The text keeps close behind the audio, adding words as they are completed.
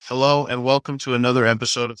Hello, and welcome to another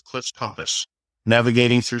episode of Cliff's Compass,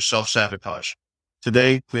 Navigating Through Self-Sabotage.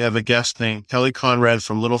 Today, we have a guest named Kelly Conrad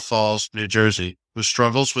from Little Falls, New Jersey, who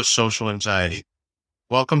struggles with social anxiety.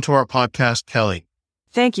 Welcome to our podcast, Kelly.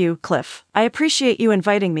 Thank you, Cliff. I appreciate you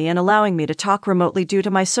inviting me and allowing me to talk remotely due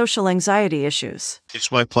to my social anxiety issues.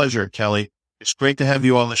 It's my pleasure, Kelly. It's great to have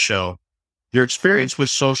you on the show. Your experience with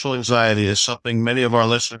social anxiety is something many of our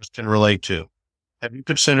listeners can relate to. Have you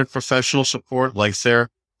considered professional support like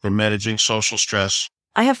therapy for managing social stress?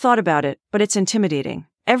 I have thought about it, but it's intimidating.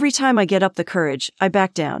 Every time I get up the courage, I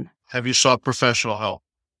back down. Have you sought professional help?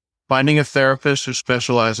 Finding a therapist who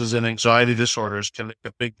specializes in anxiety disorders can make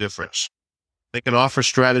a big difference. They can offer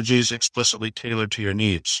strategies explicitly tailored to your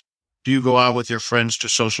needs. Do you go out with your friends to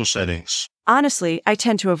social settings? Honestly, I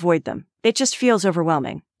tend to avoid them. It just feels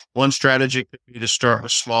overwhelming. One strategy could be to start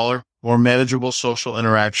with smaller, more manageable social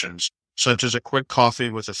interactions, such as a quick coffee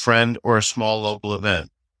with a friend or a small local event.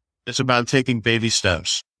 It's about taking baby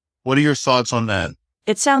steps. What are your thoughts on that?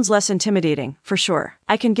 It sounds less intimidating, for sure.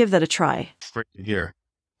 I can give that a try. Great to hear.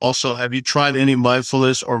 Also, have you tried any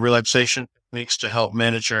mindfulness or relaxation techniques to help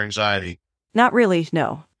manage your anxiety? Not really,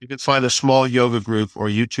 no. You can find a small yoga group or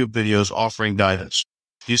YouTube videos offering guidance.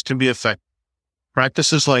 These can be effective.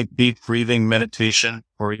 Practices like deep breathing, meditation,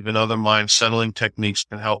 or even other mind-settling techniques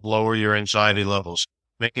can help lower your anxiety levels,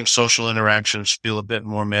 making social interactions feel a bit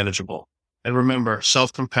more manageable. And remember,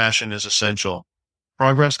 self-compassion is essential.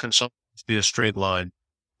 Progress can sometimes be a straight line.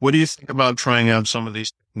 What do you think about trying out some of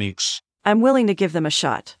these techniques? I'm willing to give them a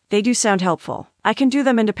shot. They do sound helpful. I can do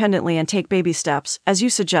them independently and take baby steps, as you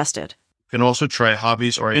suggested. You can also try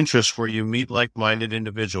hobbies or interests where you meet like-minded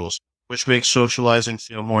individuals, which makes socializing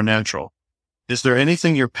feel more natural. Is there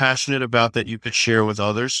anything you're passionate about that you could share with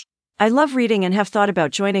others? I love reading and have thought about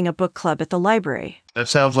joining a book club at the library. That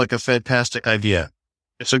sounds like a fantastic idea.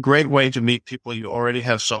 It's a great way to meet people you already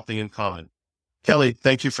have something in common. Kelly,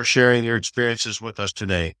 thank you for sharing your experiences with us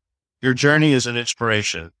today. Your journey is an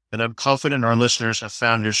inspiration, and I'm confident our listeners have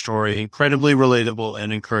found your story incredibly relatable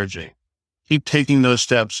and encouraging. Keep taking those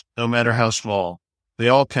steps, no matter how small. They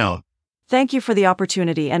all count. Thank you for the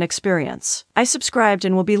opportunity and experience. I subscribed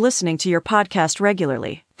and will be listening to your podcast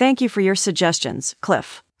regularly. Thank you for your suggestions,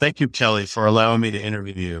 Cliff. Thank you, Kelly, for allowing me to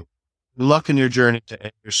interview you. Good luck in your journey to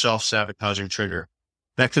end your self-sabotaging trigger.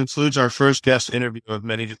 That concludes our first guest interview of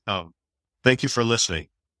many to come. Thank you for listening.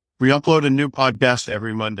 We upload a new podcast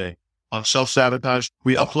every Monday. On Self-Sabotage,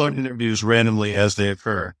 we upload interviews randomly as they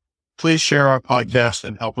occur. Please share our podcast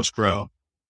and help us grow.